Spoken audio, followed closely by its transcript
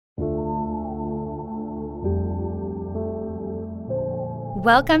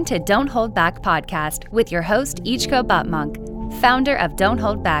Welcome to Don't Hold Back podcast with your host, Ichko Butmonk, founder of Don't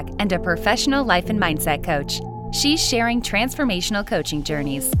Hold Back and a professional life and mindset coach. She's sharing transformational coaching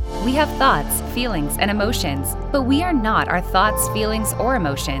journeys. We have thoughts, feelings, and emotions, but we are not our thoughts, feelings, or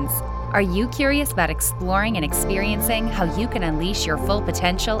emotions. Are you curious about exploring and experiencing how you can unleash your full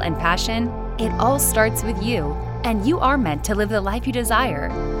potential and passion? It all starts with you, and you are meant to live the life you desire.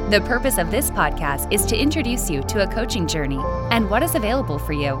 The purpose of this podcast is to introduce you to a coaching journey and what is available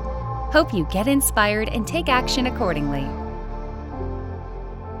for you. Hope you get inspired and take action accordingly.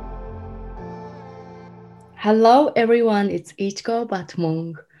 Hello everyone, it's Ichko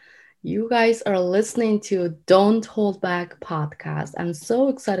Butmonk. You guys are listening to Don't Hold Back podcast. I'm so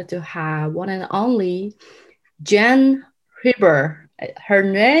excited to have one and only Jen Huber. Her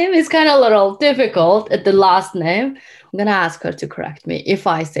name is kind of a little difficult, the last name. I'm going to ask her to correct me if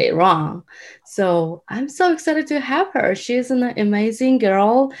I say it wrong. So I'm so excited to have her. She's an amazing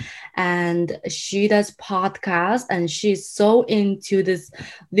girl and she does podcasts and she's so into this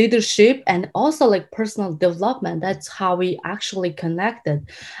leadership and also like personal development. That's how we actually connected.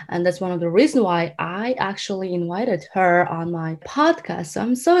 And that's one of the reasons why I actually invited her on my podcast. So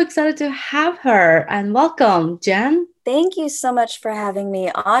I'm so excited to have her and welcome, Jen. Thank you so much for having me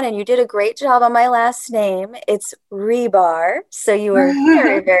on. And you did a great job on my last name. It's Rebar. So you were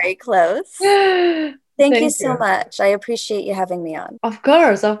very, very close. Thank you so much. I appreciate you having me on. Of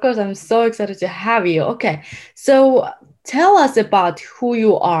course. I'm so excited to have you. Okay. So tell us about who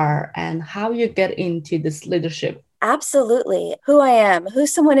you are and how you get into this leadership. Absolutely. Who I am, who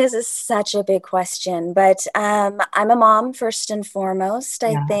someone is such a big question, but I'm a mom first and foremost.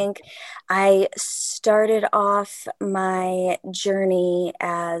 I think I started off my journey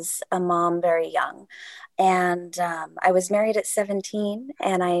as a mom very young. And I was married at 17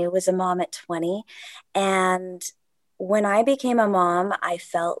 and I was a mom at 20. And when I became a mom, I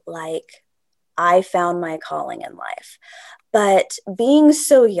felt like I found my calling in life. But being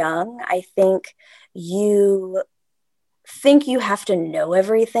so young, I think you have to know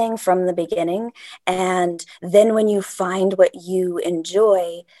everything from the beginning. And then when you find what you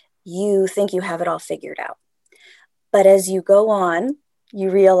enjoy, you think you have it all figured out. But as you go on, you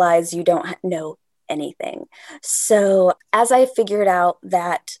realize you don't know anything. So as I figured out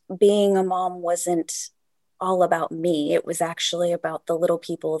that being a mom wasn't all about me, it was actually about the little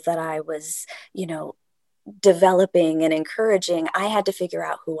people that I was, developing and encouraging, I had to figure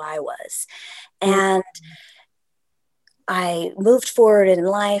out who I was. And I moved forward in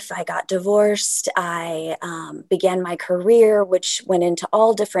life. I got divorced. I began my career, which went into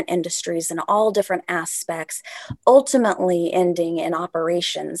all different industries and all different aspects, ultimately ending in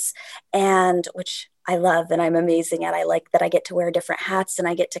operations, and which I love and I'm amazing at. I like that I get to wear different hats and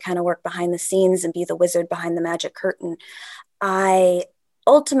I get to kind of work behind the scenes and be the wizard behind the magic curtain. I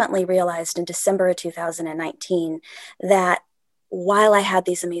ultimately realized in December of 2019 that while I had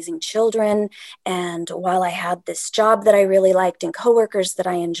these amazing children and while I had this job that I really liked and coworkers that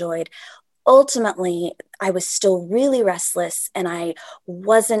I enjoyed, ultimately I was still really restless and I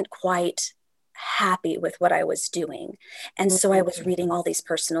wasn't quite happy with what I was doing. And so I was reading all these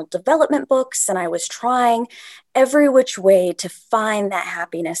personal development books and I was trying every which way to find that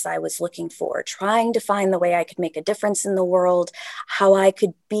happiness I was looking for, trying to find the way I could make a difference in the world, how I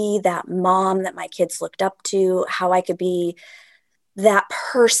could be that mom that my kids looked up to, how I could be that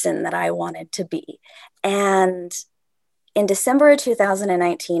person that I wanted to be. And in December of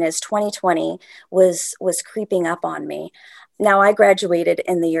 2019, as 2020 was creeping up on me, now I graduated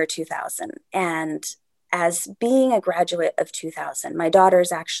in the year 2000. And as being a graduate of 2000, my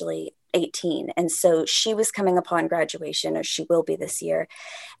daughter's actually 18. And so she was coming upon graduation, or she will be this year.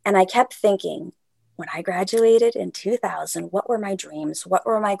 And I kept thinking, when I graduated in 2000, what were my dreams? What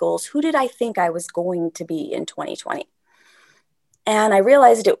were my goals? Who did I think I was going to be in 2020? And I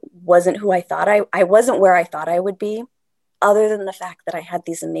realized it wasn't who I thought I wasn't where I thought I would be, other than the fact that I had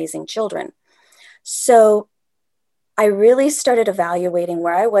these amazing children. So I really started evaluating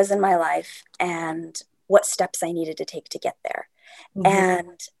where I was in my life and what steps I needed to take to get there. Mm-hmm.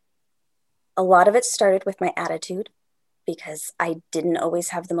 And a lot of it started with my attitude, because I didn't always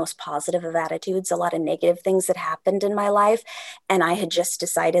have the most positive of attitudes. A lot of negative things had happened in my life. And I had just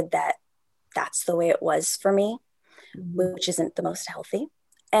decided that that's the way it was for me, which isn't the most healthy.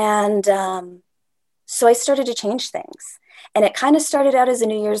 And so I started to change things. And it kind of started out as a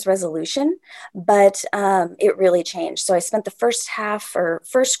New Year's resolution, but it really changed. So I spent the first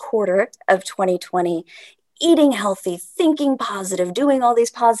quarter of 2020 eating healthy, thinking positive, doing all these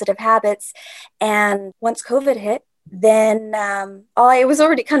positive habits. And once COVID hit, then I was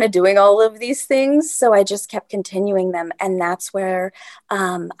already kind of doing all of these things. So I just kept continuing them. And that's where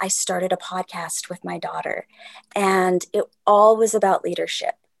I started a podcast with my daughter. And it all was about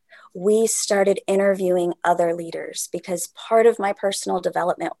leadership. We started interviewing other leaders because part of my personal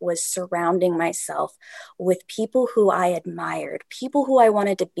development was surrounding myself with people who I admired, people who I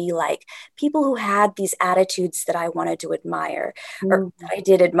wanted to be like, people who had these attitudes that I wanted to admire, or that I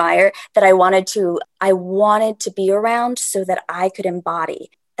did admire, that I wanted to be around so that I could embody.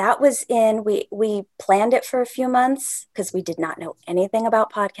 That was we planned it for a few months because we did not know anything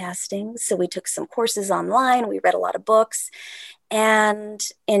about podcasting. So we took some courses online, we read a lot of books. And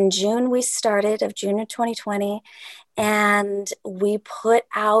in June of 2020, and we put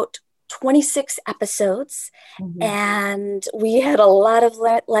out 26 episodes. And we had a lot of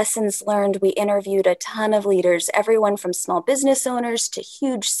lessons learned. We interviewed a ton of leaders, everyone from small business owners to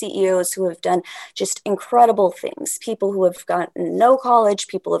huge CEOs who have done just incredible things, people who have gone no college,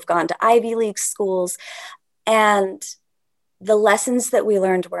 people who have gone to Ivy League schools. And the lessons that we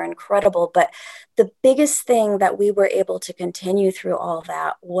learned were incredible, but the biggest thing that we were able to continue through all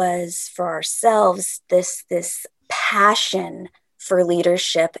that was for ourselves, this passion for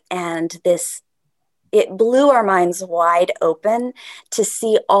leadership, and it blew our minds wide open to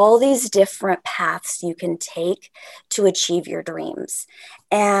see all these different paths you can take to achieve your dreams.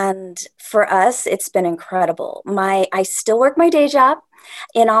 And for us, it's been incredible. I still work my day job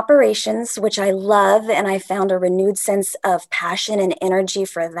in operations, which I love, and I found a renewed sense of passion and energy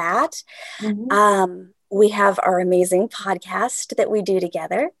for that. We have our amazing podcast that we do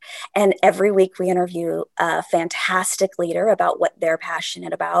together, and every week we interview a fantastic leader about what they're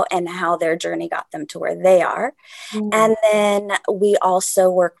passionate about and how their journey got them to where they are. And then we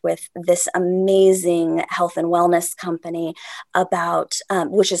also work with this amazing health and wellness company about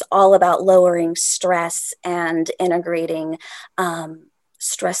which is all about lowering stress and integrating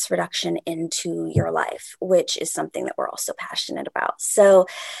stress reduction into your life, which is something that we're also passionate about. So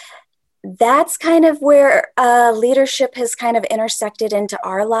that's kind of where leadership has kind of intersected into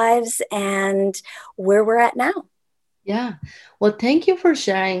our lives and where we're at now. Yeah. Well, thank you for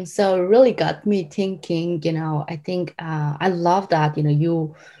sharing. So it really got me thinking, I think I love that,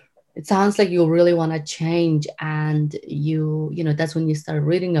 it sounds like you really want to change, and that's when you start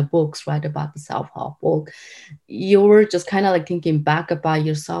reading the books, right, about the self-help book. You were just kind of like thinking back about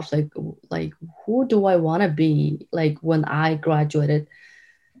yourself, like who do I want to be like when I graduated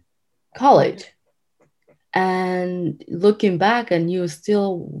college, and looking back, and you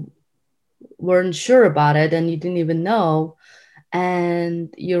still weren't sure about it, and you didn't even know,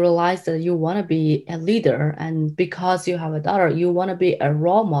 and you realize that you want to be a leader, and because you have a daughter, you want to be a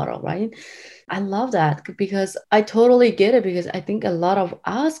role model, right? I love that, because I totally get it, because I think a lot of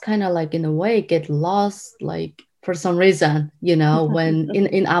us kind of like in a way get lost, like for some reason, when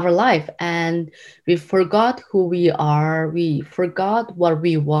in our life, and we forgot who we are, we forgot what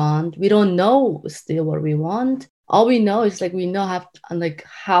we want, we don't know still what we want. All we know is like we know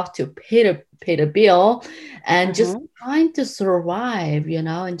how to pay the bill, and just trying to survive,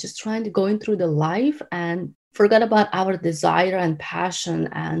 and just trying to going through the life, and forget about our desire and passion.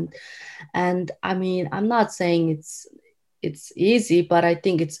 And I mean, I'm not saying it's easy, but I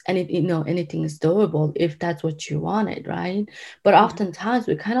think anything is doable if that's what you wanted, right? But oftentimes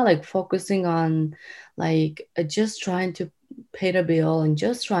we're kind of like focusing on like just trying to pay the bill and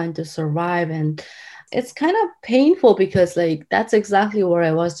just trying to survive, and it's kind of painful, because like that's exactly where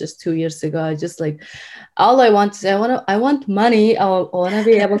I was just 2 years ago. I just like, all I want to say, I want money. I want to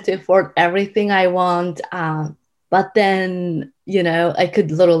be able to afford everything I want. But then, I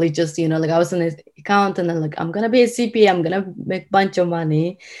could literally just, like I was an accountant, and like, I'm going to be a CPA, I'm going to make a bunch of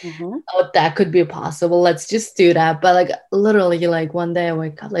money. Oh, that could be possible. Let's just do that. But like literally, like one day I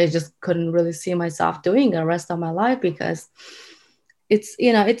wake up, I just couldn't really see myself doing the rest of my life, because it's,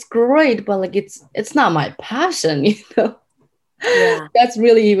 it's great, but like, it's not my passion, Yeah. That's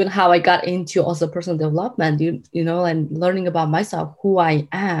really even how I got into also personal development, and learning about myself, who I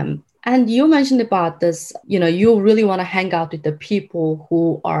am. And you mentioned about this, you really want to hang out with the people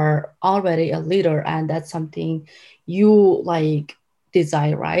who are already a leader, and that's something you like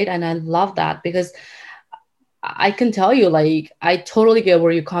desire, right? And I love that, because I can tell you, like, I totally get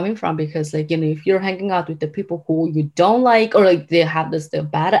where you're coming from, because like, if you're hanging out with the people who you don't like, or like they have the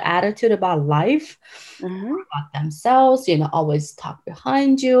bad attitude about life, about themselves, always talk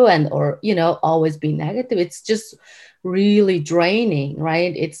behind you, or always be negative, it's just really draining,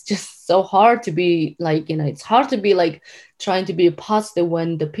 right? It's just so hard to be like, it's hard to be like trying to be positive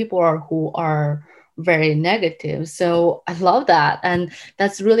when the people who are very negative. So I love that. And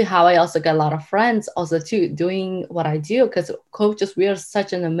that's really how I also get a lot of friends also too doing what I do, because coaches, we are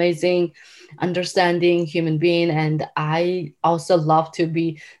such an amazing, understanding human being. And I also love to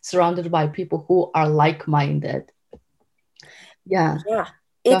be surrounded by people who are like-minded. Yeah. Yeah.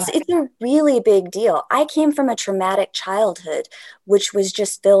 Go It's ahead. it's a really big deal. I came from a traumatic childhood, which was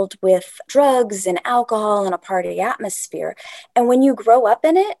just filled with drugs and alcohol and a party atmosphere. And when you grow up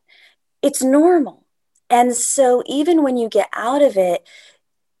in it, it's normal. And so even when you get out of it,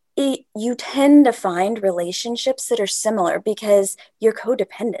 you tend to find relationships that are similar because you're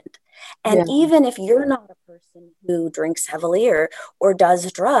codependent. And Yeah. even if you're not a person who drinks heavily or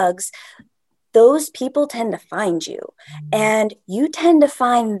does drugs, those people tend to find you and you tend to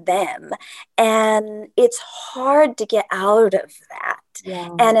find them. And it's hard to get out of that.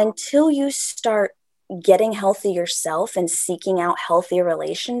 Yeah. And until you start getting healthy yourself and seeking out healthy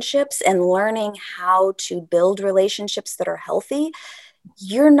relationships and learning how to build relationships that are healthy,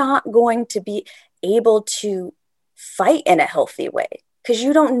 you're not going to be able to fight in a healthy way because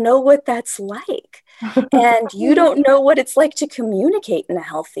you don't know what that's like. And you don't know what it's like to communicate in a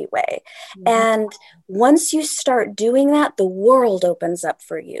healthy way. And once you start doing that, the world opens up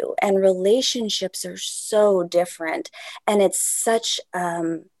for you and relationships are so different. And it's such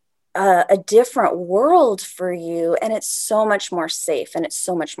a different world for you. And it's so much more safe and it's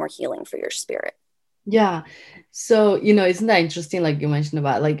so much more healing for your spirit. Yeah. So, isn't that interesting? Like you mentioned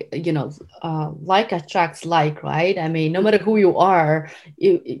about like, like attracts like, right? I mean, no matter who you are,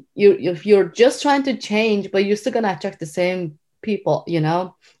 if you're just trying to change, but you're still gonna attract the same people,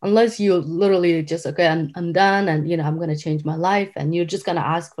 unless you literally just, okay, I'm done and, I'm gonna change my life, and you're just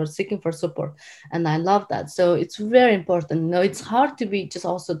gonna seeking for support. And I love that. So it's very important. No, it's hard to be just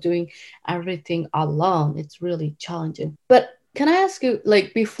also doing everything alone. It's really challenging. But can I ask you,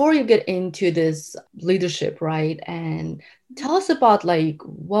 like, before you get into this leadership, right? And tell us about like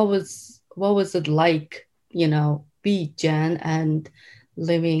what was it like, be Jen and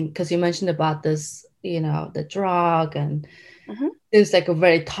living, because you mentioned about this, the drug and it's like a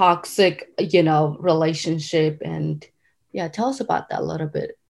very toxic, relationship. And yeah, tell us about that a little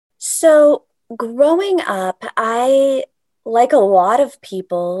bit. So growing up, like a lot of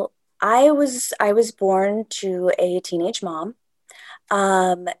people, I was born to a teenage mom.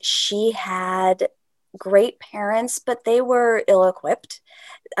 She had great parents, but they were ill-equipped.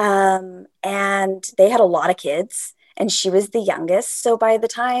 And they had a lot of kids, and she was the youngest. So by the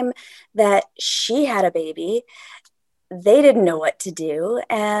time that she had a baby, they didn't know what to do,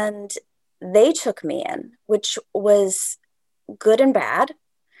 and they took me in, which was good and bad.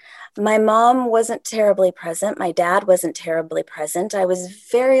 My mom wasn't terribly present. My dad wasn't terribly present. I was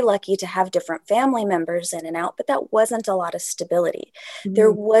very lucky to have different family members in and out, but that wasn't a lot of stability.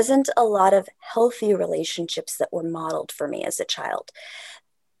 There Mhm. wasn't a lot of healthy relationships that were modeled for me as a child.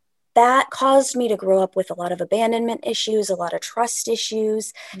 That caused me to grow up with a lot of abandonment issues, a lot of trust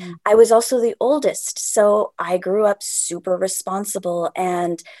issues. Mm. I was also the oldest, so I grew up super responsible.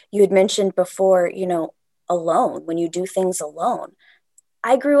 And you had mentioned before, alone, when you do things alone.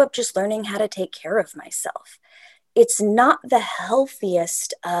 I grew up just learning how to take care of myself. It's not the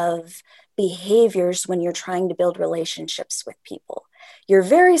healthiest of behaviors when you're trying to build relationships with people. You're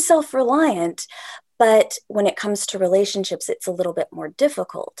very self-reliant, but when it comes to relationships, it's a little bit more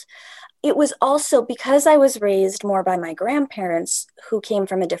difficult. It was also because I was raised more by my grandparents who came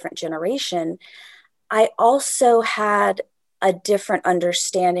from a different generation. I also had a different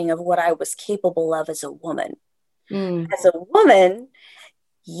understanding of what I was capable of as a woman. Mm. As a woman,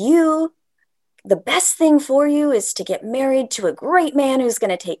 the best thing for you is to get married to a great man who's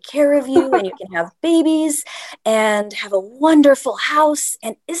going to take care of you, and you can have babies and have a wonderful house.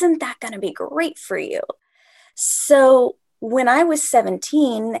 And isn't that going to be great for you? So when I was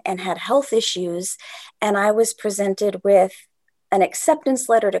 17 and had health issues, and I was presented with an acceptance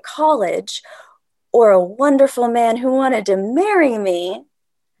letter to college or a wonderful man who wanted to marry me,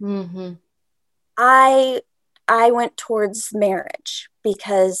 Mm-hmm. I went towards marriage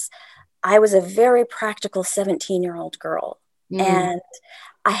because I was a very practical 17-year-old girl. Mm. And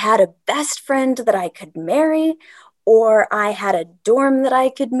I had a best friend that I could marry, or I had a dorm that I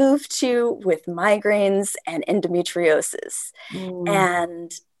could move to with migraines and endometriosis. Mm.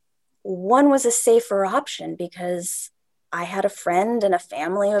 And one was a safer option because I had a friend and a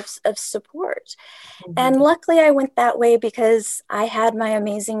family of support. Mhm. And luckily, I went that way because I had my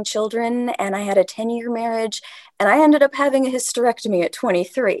amazing children and I had a 10-year marriage, and I ended up having a hysterectomy at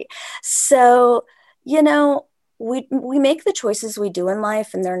 23. So, we make the choices we do in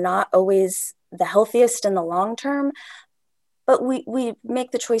life, and they're not always the healthiest in the long term. but we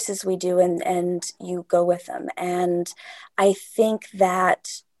make the choices we do, and you go with them. And I think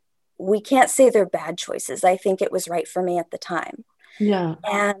that we can't say they're bad choices. I think it was right for me at the time. Yeah.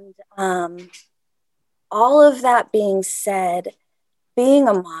 And all of that being said, being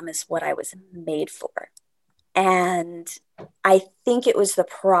a mom is what I was made for. And I think it was the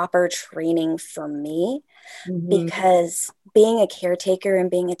proper training for me, because being a caretaker and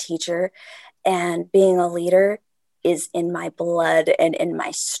being a teacher and being a leader is in my blood and in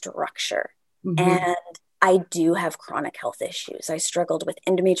my structure. And I do have chronic health issues. I struggled with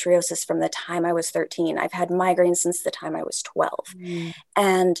endometriosis from the time I was 13. I've had migraines since the time I was 12.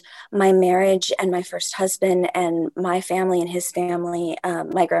 And my marriage and my first husband and my family and his family,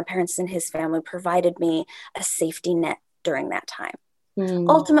 my grandparents and his family, provided me a safety net during that time.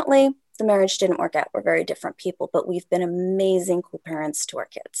 Ultimately, the marriage didn't work out. We're very different people, but we've been amazing co-parents to our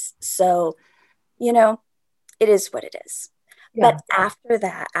kids. So, you know, it is what it is. Yeah. But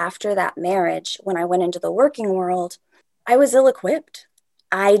after that marriage, when I went into the working world, I was ill-equipped.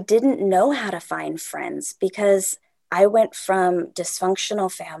 I didn't know how to find friends, because I went from dysfunctional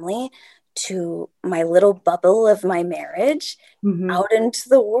family to my little bubble of my marriage out into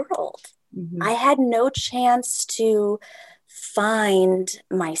the world. I had no chance to find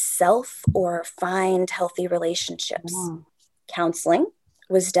myself or find healthy relationships. Counseling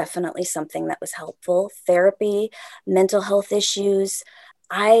was definitely something that was helpful. Therapy, mental health issues.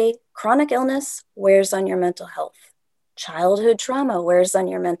 Chronic illness wears on your mental health. Childhood trauma wears on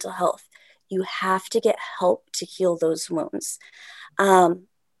your mental health. You have to get help to heal those wounds.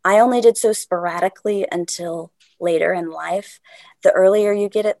 I only did so sporadically until later in life. The earlier you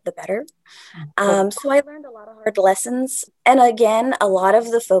get it, the better. So I learned a lot of hard lessons. And again, a lot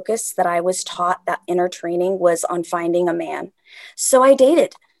of the focus that I was taught, that inner training, was on finding a man. So I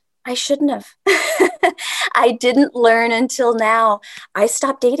dated. I shouldn't have. I didn't learn until now. I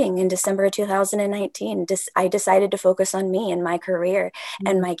stopped dating in December of 2019. I decided to focus on me and my career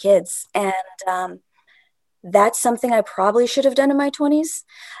and my kids. And that's something I probably should have done in my 20s.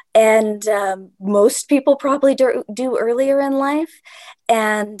 And most people probably do earlier in life.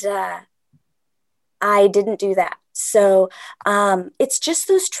 And I didn't do that. So it's just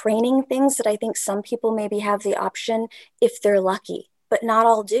those training things that I think some people maybe have the option if they're lucky, but not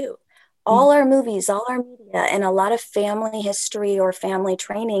all do. All our movies, all our media, and a lot of family history or family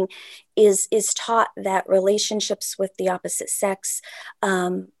training is taught that relationships with the opposite sex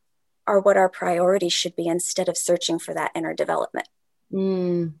are what our priorities should be, instead of searching for that inner development.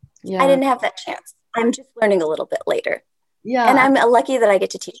 I didn't have that chance. I'm just learning a little bit later. Yeah. And I'm lucky that I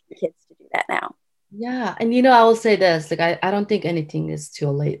get to teach the kids to do that now. Yeah. And, you know, I will say this, like, I don't think anything is too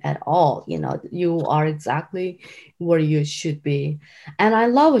late at all. You know, you are exactly where you should be. And I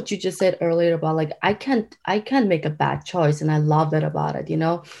love what you just said earlier about, like, I can't make a bad choice. And I love that about it, you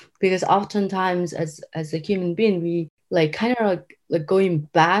know, because oftentimes as a human being, we like kind of like going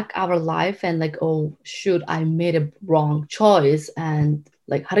back our life and like, oh, shoot, I made a wrong choice. And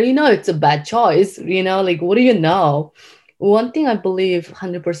like, how do you know it's a bad choice? You know, like, what do you know? One thing I believe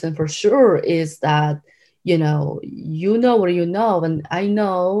 100% for sure is that, you know what you know, and I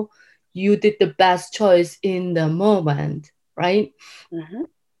know you did the best choice in the moment, right?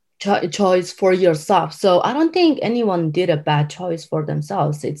 Choice for yourself. So I don't think anyone did a bad choice for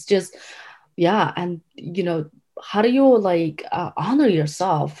themselves. It's just, yeah. And, you know, how do you like honor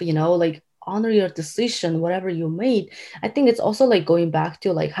yourself, you know, like honor your decision, whatever you made? I think it's also like going back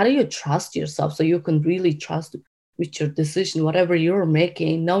to like, how do you trust yourself so you can really trust with your decision, whatever you're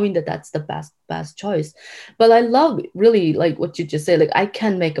making, knowing that that's the best choice. But I love really like what you just said, like, I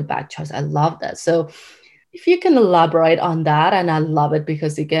can make a bad choice. I love that. So if you can elaborate on that, and I love it,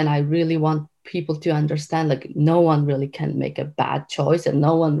 because again, I really want people to understand, like, no one really can make a bad choice, and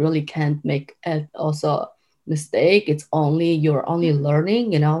no one really can make also mistake. It's only, you're only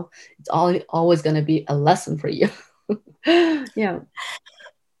learning, you know, it's always going to be a lesson for you. Yeah.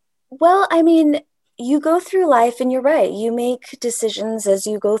 Well, I mean, you go through life, and you're right. You make decisions as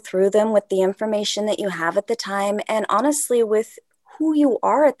you go through them with the information that you have at the time, and honestly, with who you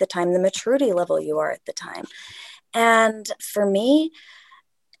are at the time, the maturity level you are at the time. And for me,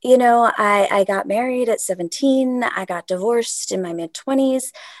 you know, I got married at 17. I got divorced in my mid-20s,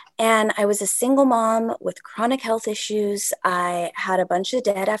 and I was a single mom with chronic health issues. I had a bunch of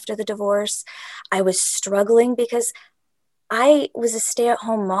debt after the divorce. I was struggling because I was a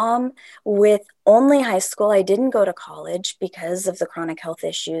stay-at-home mom with only high school. I didn't go to college because of the chronic health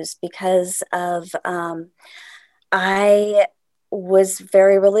issues, because of I was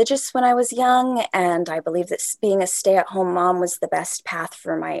very religious when I was young, and I believe that being a stay-at-home mom was the best path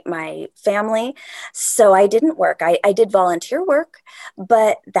for my family. So I didn't work. I did volunteer work,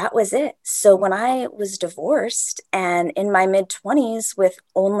 but that was it. So when I was divorced and in my mid-20s with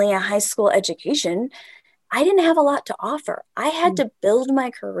only a high school education, I didn't have a lot to offer. I had to build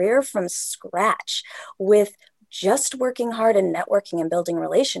my career from scratch with just working hard and networking and building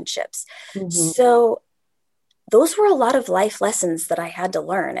relationships. So those were a lot of life lessons that I had to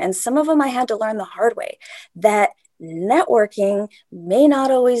learn. And some of them I had to learn the hard way, that networking may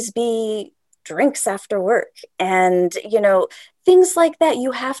not always be drinks after work. And, things like that.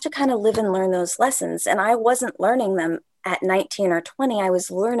 You have to kind of live and learn those lessons. And I wasn't learning them at 19 or 20. I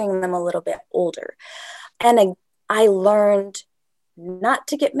was learning them a little bit older. And I learned not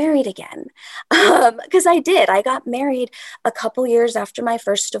to get married again, because I did. I got married a couple years after my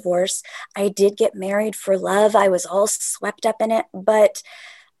first divorce. I did get married for love. I was all swept up in it, but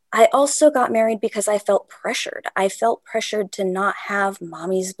I also got married because I felt pressured. I felt pressured to not have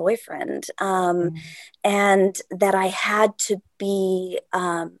mommy's boyfriend, and that I had to be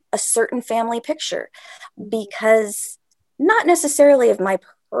a certain family picture, because not necessarily of my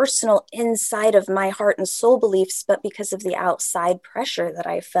personal inside of my heart and soul beliefs, but because of the outside pressure that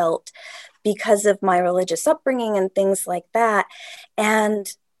I felt because of my religious upbringing and things like that,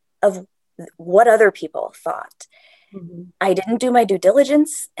 and of what other people thought. I didn't do my due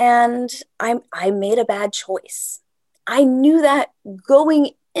diligence, and I made a bad choice. I knew that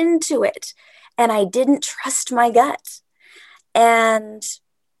going into it, and I didn't trust my gut. And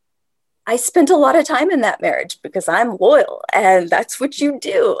I spent a lot of time in that marriage because I'm loyal, and that's what you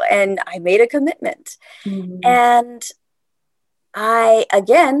do. And I made a commitment. And I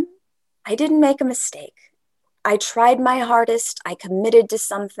didn't make a mistake. I tried my hardest. I committed to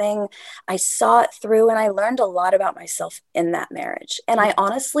something. I saw it through, and I learned a lot about myself in that marriage. And I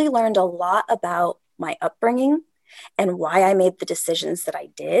honestly learned a lot about my upbringing and why I made the decisions that I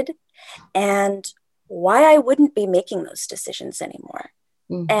did, and why I wouldn't be making those decisions anymore.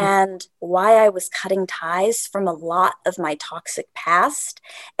 And why I was cutting ties from a lot of my toxic past,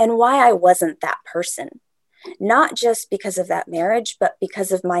 and why I wasn't that person. Not just because of that marriage, but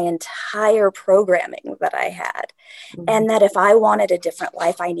because of my entire programming that I had. And that if I wanted a different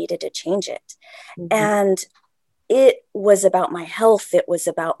life, I needed to change it. And it was about my health. It was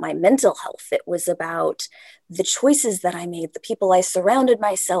about my mental health. It was about the choices that I made, the people I surrounded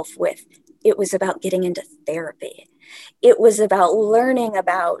myself with. It was about getting into therapy. It was about learning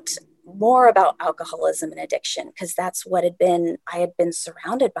more about alcoholism and addiction, because that's what I had been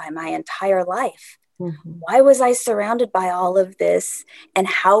surrounded by my entire life. Why was I surrounded by all of this? And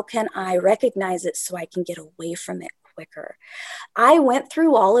how can I recognize it so I can get away from it quicker? I went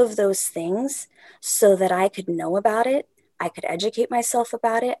through all of those things so that I could know about it. I could educate myself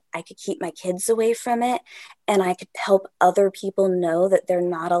about it. I could keep my kids away from it. And I could help other people know that they're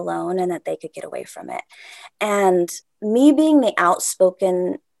not alone and that they could get away from it. And me being the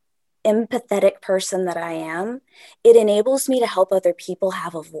outspoken, empathetic person that I am, it enables me to help other people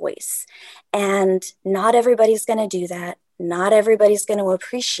have a voice. And not everybody's going to do that. Not everybody's going to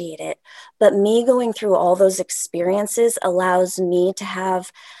appreciate it. But me going through all those experiences allows me to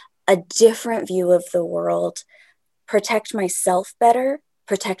have a different view of the world, protect myself better,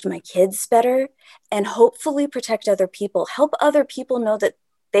 protect my kids better, and hopefully protect other people, help other people know that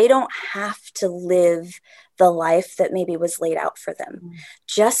they don't have to live the life that maybe was laid out for them.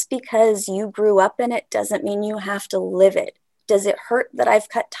 Just because you grew up in it doesn't mean you have to live it. Does it hurt that I've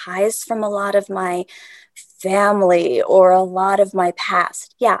cut ties from a lot of my family or a lot of my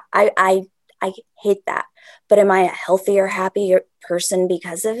past? Yeah, I hate that. But am I a healthier, happier person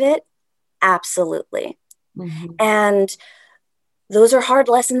because of it? Absolutely. And those are hard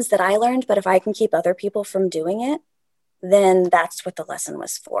lessons that I learned, but if I can keep other people from doing it, then that's what the lesson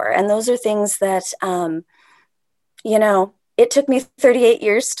was for. And those are things that, it took me 38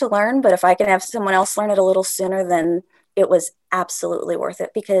 years to learn, but if I can have someone else learn it a little sooner, then it was absolutely worth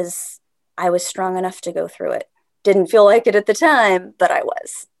it, because I was strong enough to go through it. Didn't feel like it at the time, but I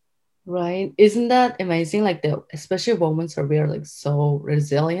was. Right. Isn't that amazing? Like especially women are we are like so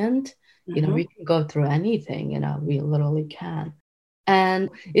resilient. We can go through anything, we literally can. And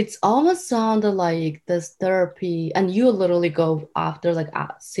it's almost sounded like this therapy, and you literally go after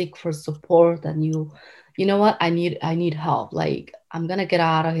seek for support, and you know what, I need help. Like, I'm gonna get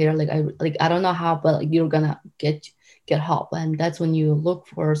out of here. I don't know how, but you're gonna get help. And that's when you look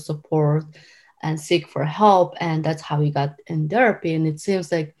for support and seek for help. And that's how you got in therapy. And it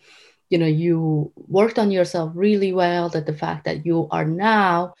seems like, you worked on yourself really well, that the fact that you are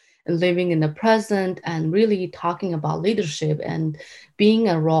now living in the present and really talking about leadership and being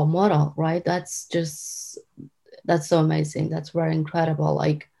a role model, right? That's so amazing. That's very incredible.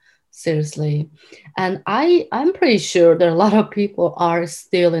 Like seriously. And I'm pretty sure that a lot of people are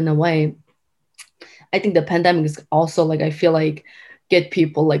still in a way. I think the pandemic is also like, I feel like get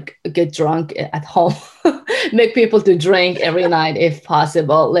people like get drunk at home, make people to drink every night if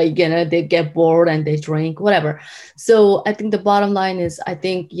possible. Like, you know, they get bored and they drink, whatever. So I think the bottom line is, I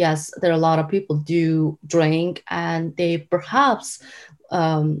think, yes, there are a lot of people do drink and they perhaps,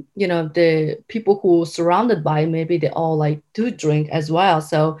 you know, the people who surrounded by, maybe they all like do drink as well.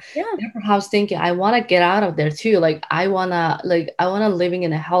 So Yeah. they're perhaps thinking, I want to get out of there too. Like I want to living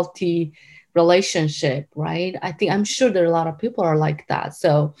in a healthy relationship, right? I think I'm sure there are a lot of people are like that.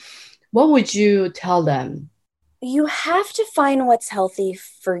 So what would you tell them? You have to find what's healthy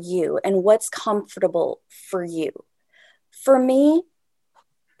for you and what's comfortable for you. For me,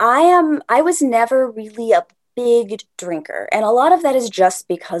 I was never really a big drinker, and a lot of that is just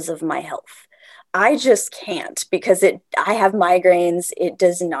because of my health. I just can't because I have migraines. It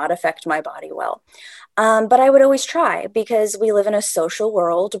does not affect my body well. But I would always try because we live in a social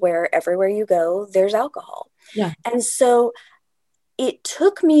world where everywhere you go, there's alcohol. Yeah. And so it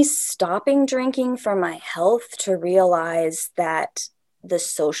took me stopping drinking for my health to realize that the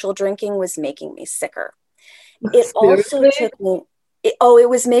social drinking was making me sicker. It also Seriously? took me, it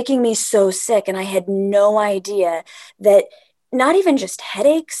was making me so sick. And I had no idea that not even just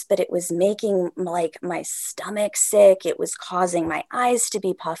headaches, but it was making like my stomach sick. It was causing my eyes to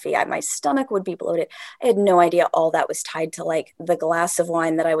be puffy. My stomach would be bloated. I had no idea all that was tied to like the glass of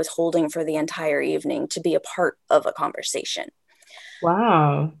wine that I was holding for the entire evening to be a part of a conversation.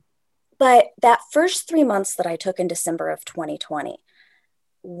 Wow. But that first 3 months that I took in December of 2020,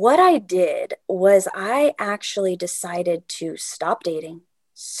 what I did was I actually decided to stop dating,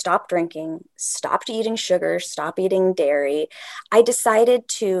 stop drinking, stopped eating sugar, stop eating dairy. I decided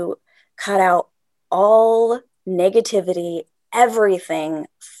to cut out all negativity, everything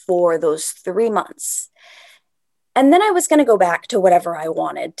for those 3 months. And then I was going to go back to whatever I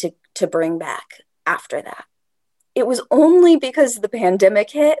wanted to bring back after that. It was only because the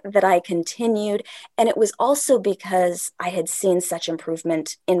pandemic hit that I continued. And it was also because I had seen such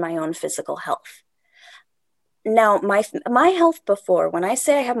improvement in my own physical health. Now, my health before, when I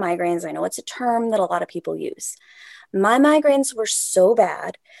say I have migraines, I know it's a term that a lot of people use. My migraines were so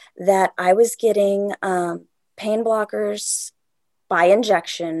bad that I was getting pain blockers by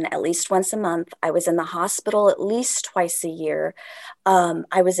injection at least once a month. I was in the hospital at least twice a year.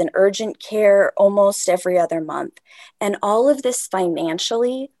 I was in urgent care almost every other month. And all of this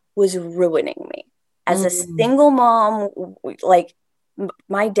financially was ruining me. As a single mom, like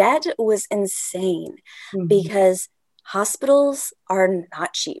my debt was insane because hospitals are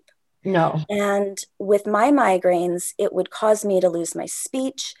not cheap. No. And with my migraines, it would cause me to lose my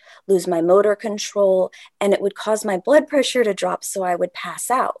speech, lose my motor control, and it would cause my blood pressure to drop so I would pass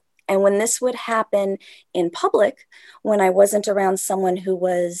out. And when this would happen in public, when I wasn't around someone who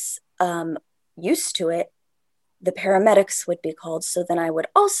was used to it, the paramedics would be called. So then I would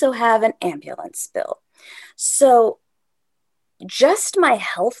also have an ambulance bill. So just my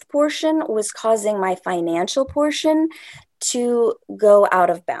health portion was causing my financial portion to go out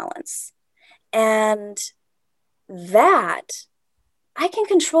of balance. And that I can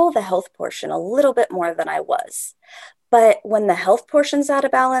control the health portion a little bit more than I was. But when the health portion's out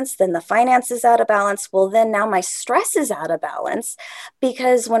of balance, then the finances out of balance. Well, then now my stress is out of balance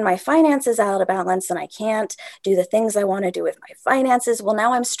because when my finances out of balance and I can't do the things I want to do with my finances, well,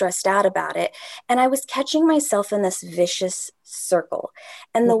 now I'm stressed out about it. And I was catching myself in this vicious circle.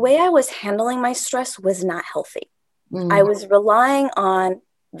 And the way I was handling my stress was not healthy. I was relying on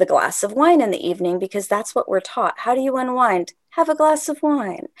the glass of wine in the evening because that's what we're taught. How do you unwind? Have a glass of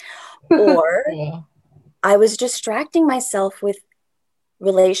wine. Or I was distracting myself with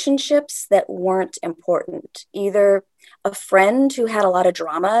relationships that weren't important. Either a friend who had a lot of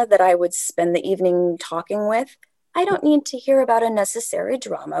drama that I would spend the evening talking with. I don't need to hear about unnecessary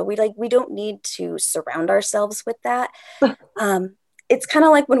drama. We don't need to surround ourselves with that. It's kind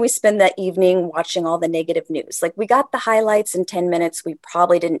of like when we spend that evening watching all the negative news. Like we got the highlights in 10 minutes. We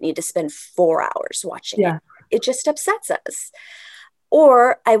probably didn't need to spend 4 hours watching it. It just upsets us.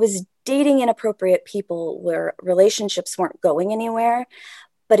 Or I was dating inappropriate people where relationships weren't going anywhere,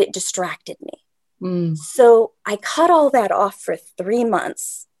 but it distracted me. So I cut all that off for 3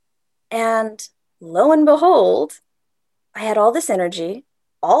 months. And lo and behold, I had all this energy,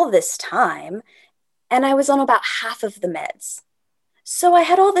 all this time, and I was on about half of the meds. So I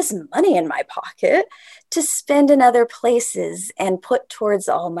had all this money in my pocket to spend in other places and put towards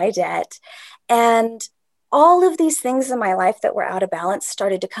all my debt. And all of these things in my life that were out of balance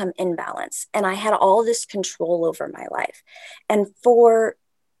started to come in balance. And I had all this control over my life. And for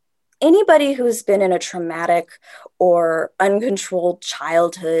anybody who's been in a traumatic or uncontrolled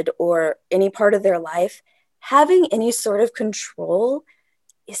childhood or any part of their life, having any sort of control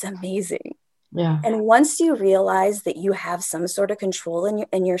is amazing. Yeah. And once you realize that you have some sort of control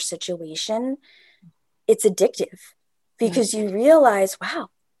in your situation, it's addictive because you realize, wow,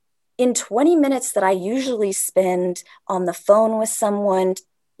 in 20 minutes that I usually spend on the phone with someone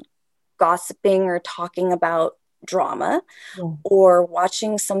gossiping or talking about drama or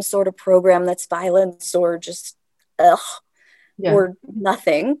watching some sort of program that's violence or just or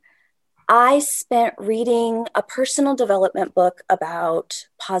nothing, I spent reading a personal development book about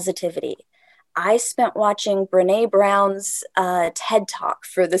positivity. I spent watching Brene Brown's TED Talk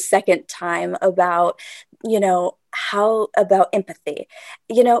for the second time about, about empathy.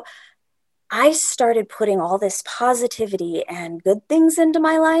 I started putting all this positivity and good things into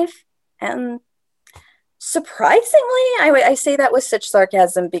my life. And surprisingly, I say that with such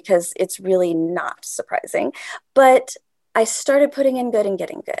sarcasm because it's really not surprising, but I started putting in good and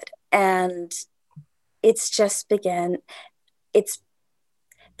getting good. And it's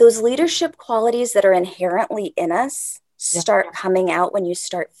those leadership qualities that are inherently in us start coming out when you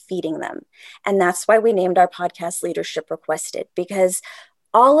start feeding them. And that's why we named our podcast Leadership Requested, because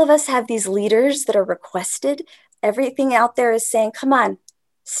all of us have these leaders that are requested. Everything out there is saying, come on,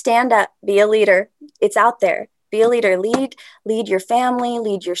 stand up, be a leader. It's out there. Be a leader. Lead your family,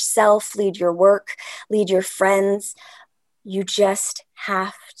 lead yourself, lead your work, lead your friends. You just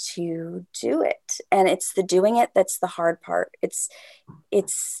have to do it. And it's the doing it that's the hard part. It's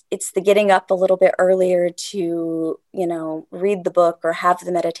the getting up a little bit earlier to, read the book or have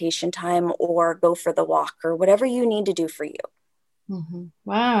the meditation time or go for the walk or whatever you need to do for you. Mm-hmm.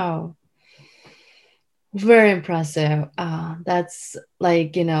 Wow. Very impressive. That's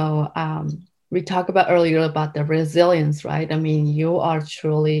like, we talked about earlier about the resilience, right? I mean, you are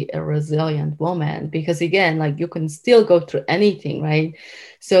truly a resilient woman because again, like you can still go through anything, right?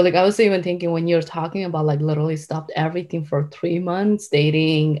 So like I was even thinking when you're talking about like literally stopped everything for 3 months,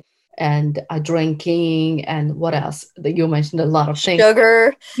 dating and drinking and what else that you mentioned a lot of things.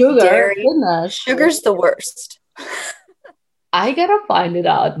 Sugar, dairy. Goodness. Sugar's the worst. I gotta find it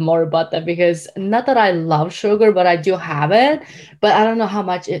out more about that because not that I love sugar, but I do have it. But I don't know how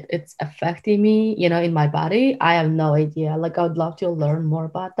much it's affecting me, in my body. I have no idea. Like I would love to learn more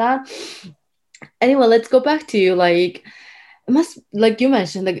about that. Anyway, let's go back to you. Like it must, like you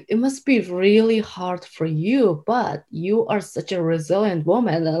mentioned, like it must be really hard for you, but you are such a resilient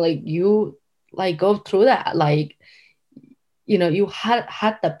woman. And like you like go through that. Like you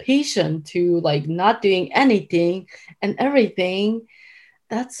had the patience to like not doing anything and everything.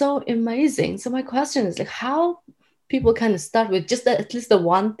 That's so amazing. So my question is like how people kind of start with just at least the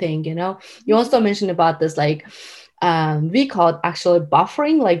one thing. You also mentioned about this like we call it actually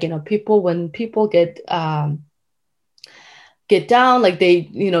buffering, like people when people get down, like they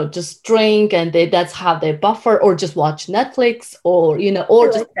just drink and that's how they buffer, or just watch Netflix, or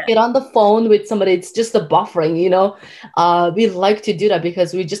or just get on the phone with somebody. It's just the buffering. We like to do that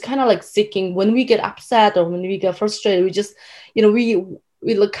because we just kind of like seeking when we get upset or when we get frustrated. We just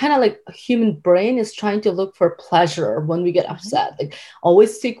we look kind of like a human brain is trying to look for pleasure when we get upset, like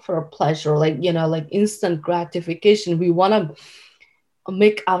always seek for a pleasure, like like instant gratification. We want to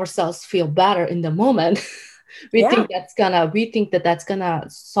make ourselves feel better in the moment. We think that's gonna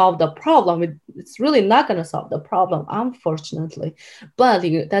solve the problem. It's really not gonna solve the problem, unfortunately. But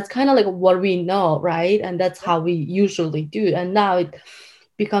that's kind of like what we know, right? And that's how we usually do it. And now it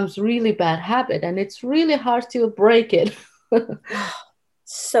becomes really bad habit, and it's really hard to break it.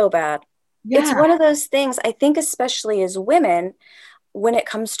 So bad. It's one of those things, I think, especially as women, when it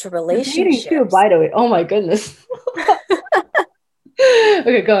comes to relationships. Too, by the way. Oh my goodness.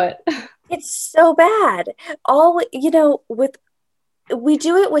 Okay, go ahead. It's so bad. We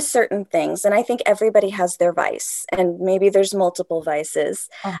do it with certain things, and I think everybody has their vice, and maybe there's multiple vices.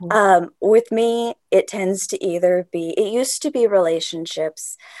 With me, it tends to it used to be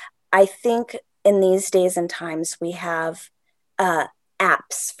relationships. I think in these days and times, we have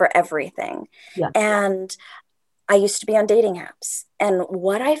apps for everything. And I used to be on dating apps. And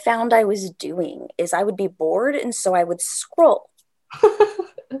what I found I was doing is I would be bored, and so I would scroll.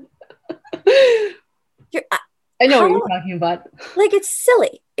 I know what you're talking about. Like, it's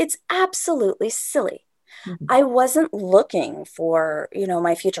silly. It's absolutely silly. Mhm. I wasn't looking for,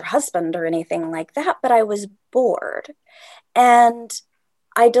 my future husband or anything like that, but I was bored. And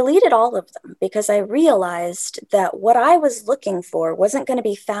I deleted all of them because I realized that what I was looking for wasn't going to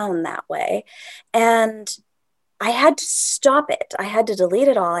be found that way. And I had to stop it. I had to delete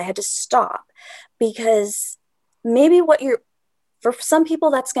it all. I had to stop because maybe for some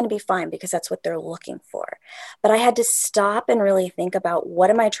people, that's going to be fine because that's what they're looking for. But I had to stop and really think about, what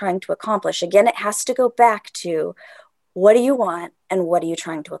am I trying to accomplish? Again, it has to go back to, what do you want and what are you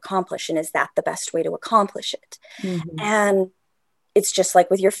trying to accomplish? And is that the best way to accomplish it? Mhm. And it's just like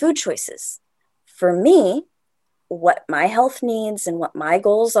with your food choices. For me, what my health needs and what my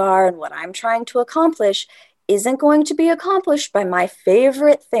goals are and what I'm trying to accomplish isn't going to be accomplished by my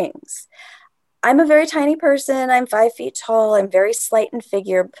favorite things. I'm a very tiny person. I'm 5 feet tall. I'm very slight in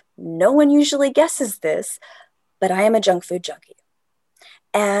figure. No one usually guesses this, but I am a junk food junkie.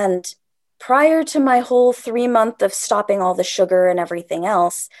 And prior to my whole 3 month of stopping all the sugar and everything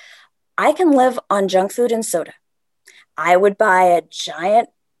else, I can live on junk food and soda. I would buy a giant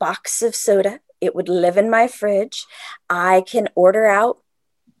box of soda. It would live in my fridge. I can order out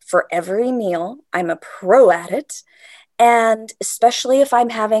for every meal. I'm a pro at it. And especially if I'm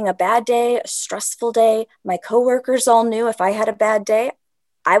having a bad day, a stressful day, my coworkers all knew if I had a bad day,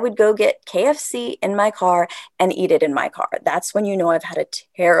 I would go get KFC in my car and eat it in my car. That's when you know I've had a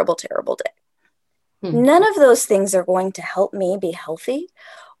terrible, terrible day. Mhm. None of those things are going to help me be healthy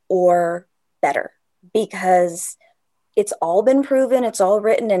or better because it's all been proven, it's all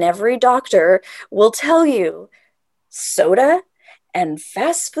written, and every doctor will tell you soda and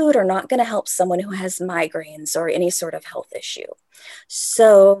fast food are not going to help someone who has migraines or any sort of health issue.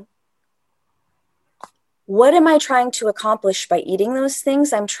 So, what am I trying to accomplish by eating those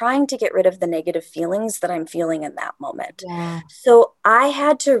things? I'm trying to get rid of the negative feelings that I'm feeling in that moment. Yeah. So, I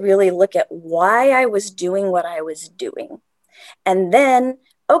had to really look at why I was doing what I was doing. And then,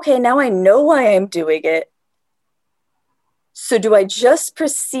 okay, now I know why I'm doing it. So, do I just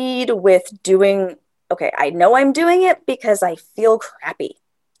proceed with doing, okay, I know I'm doing it because I feel crappy.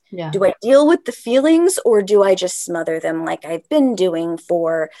 Yeah. Do I deal with the feelings or do I just smother them like I've been doing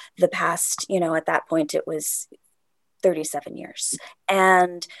for the past, at that point it was 37 years.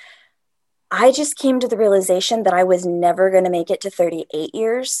 And I just came to the realization that I was never going to make it to 38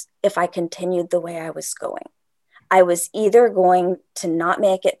 years if I continued the way I was going. I was either going to not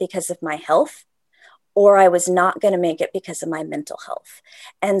make it because of my health, or I was not going to make it because of my mental health.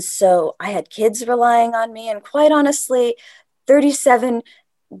 And so I had kids relying on me. And quite honestly, 37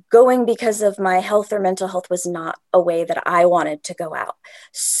 going because of my health or mental health was not a way that I wanted to go out.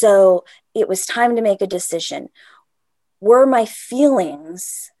 So it was time to make a decision. Were my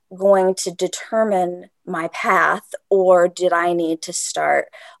feelings going to determine my path, or did I need to start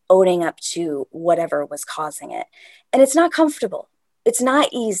owning up to whatever was causing it? And it's not comfortable. It's not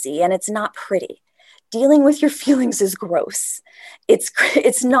easy, and it's not pretty. Dealing with your feelings is gross.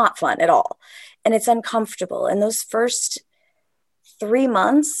 It's not fun at all. And it's uncomfortable. And those first 3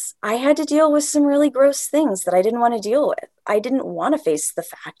 months, I had to deal with some really gross things that I didn't want to deal with. I didn't want to face the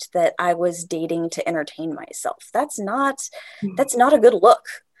fact that I was dating to entertain myself. That's not a good look.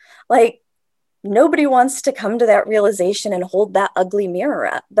 Like, nobody wants to come to that realization and hold that ugly mirror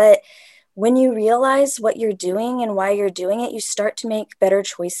up. But when you realize what you're doing and why you're doing it, you start to make better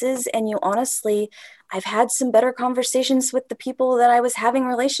choices. And you honestly, I've had some better conversations with the people that I was having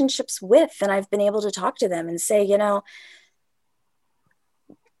relationships with, and I've been able to talk to them and say,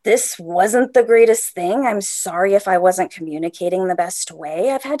 this wasn't the greatest thing. I'm sorry if I wasn't communicating the best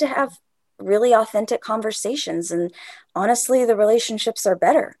way. I've had to have really authentic conversations. And honestly, the relationships are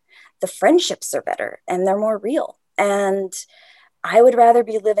better. The friendships are better and they're more real. And I would rather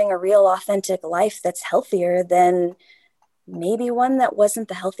be living a real, authentic life that's healthier than maybe one that wasn't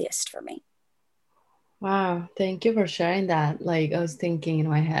the healthiest for me. Wow, thank you for sharing that. Like, I was thinking in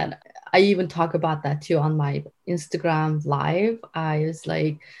my head, I even talk about that too on my Instagram live. I was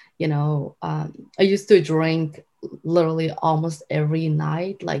like, I used to drink literally almost every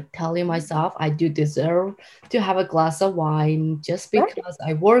night, like telling myself I do deserve to have a glass of wine just Right. because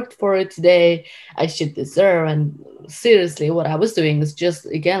I worked for it today. I should deserve. And seriously, what I was doing is just,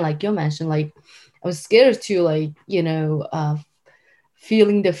 again, like you mentioned, like I was scared to, like,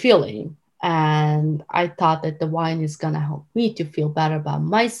 feeling the feeling. And I thought that the wine is gonna help me to feel better about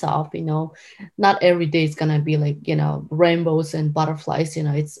myself. Not every day is gonna be like, rainbows and butterflies.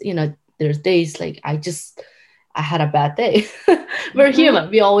 It's, there's days like I had a bad day. We're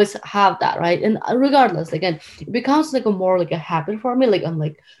human. We always have that, right? And regardless, again, it becomes like a more like a habit for me. Like I'm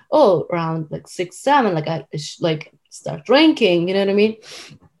like, oh, around like 6, 7, like I like start drinking. You know what I mean?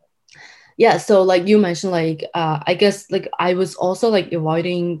 yeah, so like you mentioned, like I guess like I was also like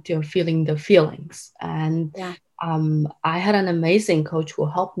avoiding to feeling the feelings. And Yeah. I had an amazing coach who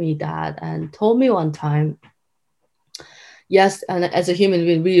helped me that and told me one time, yes, and as a human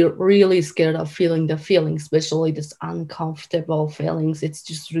being, we're really scared of feeling the feelings, especially this uncomfortable feelings. It's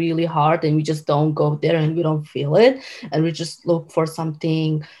just really hard, and we just don't go there and we don't feel it. And we just look for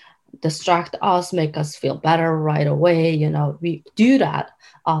something distract us, make us feel better right away. You know, we do that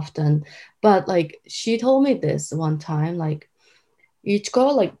often. But like she told me this one time, like each go,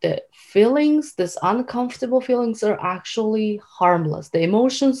 like the feelings, this uncomfortable feelings are actually harmless. The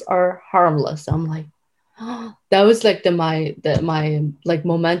emotions are harmless. I'm like, that was like my like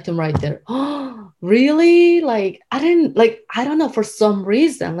momentum right there. Really? Like I didn't like I don't know, for some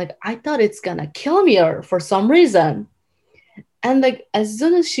reason, like I thought it's gonna kill me or for some reason. And like as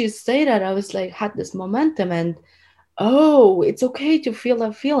soon as she said that, I was like had this momentum and oh, it's okay to feel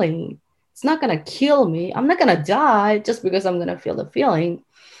that feeling. It's not gonna kill me. I'm not gonna die just because I'm gonna feel the feeling.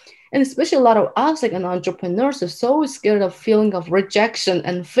 And especially a lot of us like an entrepreneurs are so scared of feeling of rejection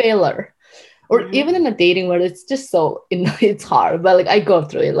and failure. Or Mhm. even in a dating world, it's just so it's hard. But like I go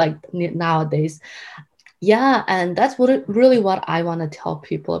through it like nowadays. Yeah, and that's really what I want to tell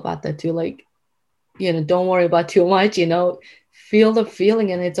people about that too. Like, don't worry about too much, feel the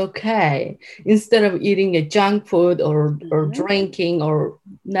feeling and it's okay. Instead of eating a junk food or Mhm. drinking or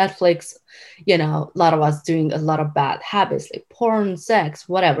Netflix, a lot of us doing a lot of bad habits like porn, sex,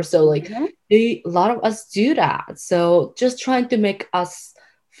 whatever. So like Mhm. a lot of us do that. So just trying to make us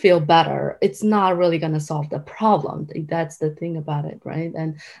feel better, it's not really going to solve the problem. That's the thing about it, right?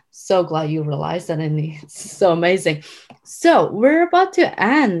 And so glad you realized that, and it's so amazing. So we're about to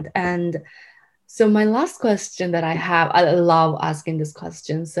end, and so my last question that I have, I love asking this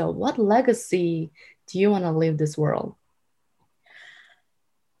question. So what legacy do you want to leave this world?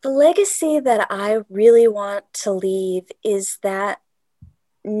 The legacy that I really want to leave is that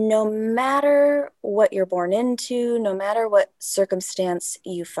no matter what you're born into, no matter what circumstance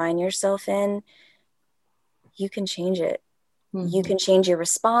you find yourself in, you can change it. You Mhm. can change your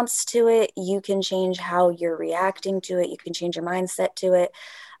response to it. You can change how you're reacting to it. You can change your mindset to it.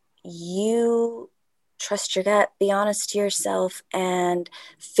 You trust your gut, be honest to yourself, and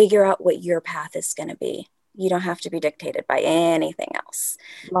figure out what your path is going to be. You don't have to be dictated by anything else.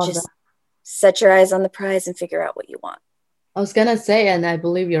 Love that. Just set your eyes on the prize and figure out what you want. I was gonna say, and I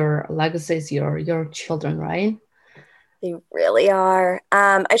believe your legacy is your children, right? They really are.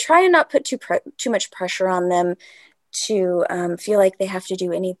 I try and not put too much pressure on them to feel like they have to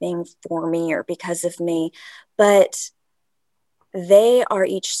do anything for me or because of me, but they are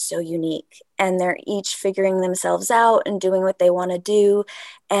each so unique and they're each figuring themselves out and doing what they want to do.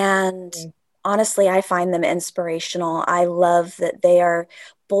 And honestly, I find them inspirational. I love that they are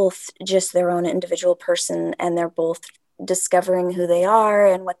both just their own individual person and they're both discovering who they are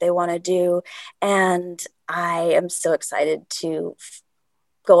and what they want to do. And I am so excited to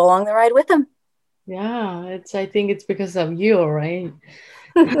go along the ride with them. Yeah, I think it's because of you, right?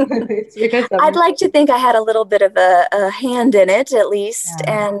 It's because of I'd you. like to think I had a little bit of a hand in it at least.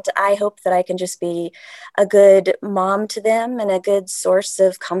 Yeah. And I hope that I can just be a good mom to them and a good source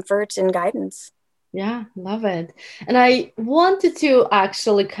of comfort and guidance. Yeah, love it. And I wanted to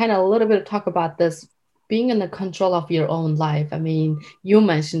actually kind of a little bit talk about this being in the control of your own life. I mean, you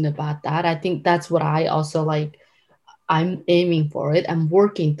mentioned about that. I think that's what I also like. I'm aiming for it. I'm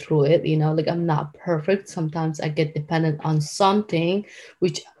working through it. Like I'm not perfect. Sometimes I get dependent on something,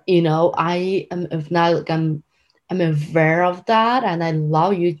 which I am. If not, like I'm aware of that, and I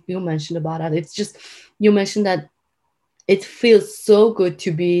love you. You mentioned about it. It's just you mentioned that it feels so good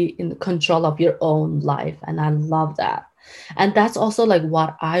to be in control of your own life, and I love that. And that's also like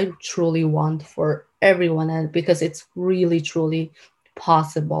what I truly want for everyone, and because it's really truly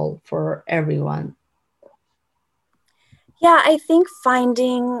possible for everyone. Yeah, I think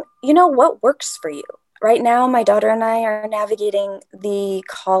finding, what works for you. Right now, my daughter and I are navigating the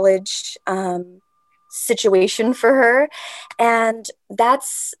college situation for her. And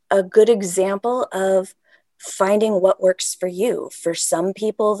that's a good example of finding what works for you. For some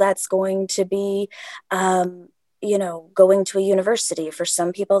people, that's going to be, going to a university. For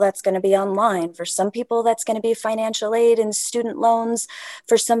some people, that's going to be online. For some people, that's going to be financial aid and student loans.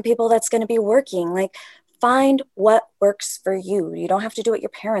 For some people, that's going to be working. Like, find what works for you. You don't have to do what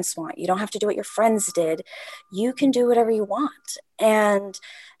your parents want. You don't have to do what your friends did. You can do whatever you want. And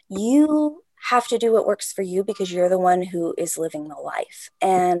you have to do what works for you because you're the one who is living the life.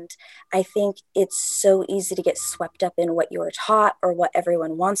 And I think it's so easy to get swept up in what you were taught or what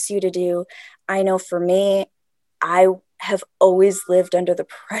everyone wants you to do. I know for me, I have always lived under the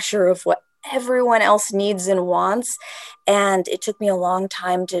pressure of what everyone else needs and wants. And it took me a long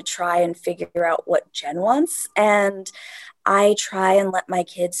time to try and figure out what Jen wants. And I try and let my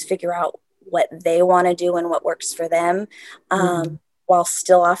kids figure out what they want to do and what works for them, while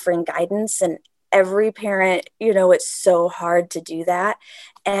still offering guidance. And every parent, it's so hard to do that.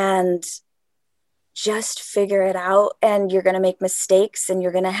 And just figure it out, and you're going to make mistakes and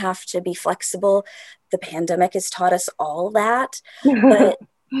you're going to have to be flexible. The pandemic has taught us all that, but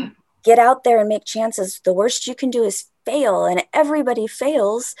get out there and make chances. The worst you can do is fail, and everybody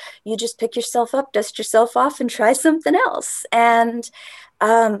fails. You just pick yourself up, dust yourself off, and try something else. And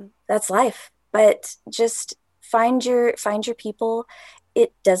that's life. But just find your people.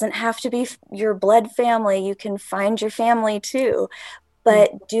 It doesn't have to be your blood family. You can find your family too.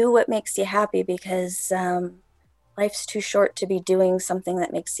 But do what makes you happy, because life's too short to be doing something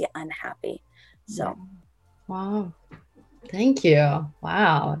that makes you unhappy. So, wow. Thank you.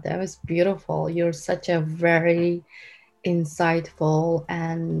 Wow, that was beautiful. You're such a very insightful,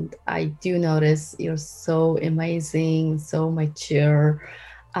 and I do notice you're so amazing, so mature.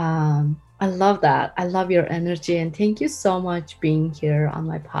 I love that. I love your energy, and thank you so much being here on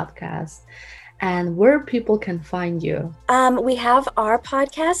my podcast. And where people can find you? We have our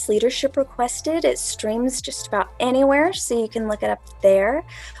podcast, Leadership Requested. It streams just about anywhere, so you can look it up there.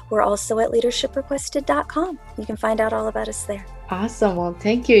 We're also at leadershiprequested.com. You can find out all about us there. Awesome. Well,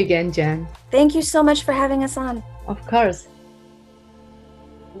 thank you again, Jen. Thank you so much for having us on. Of course.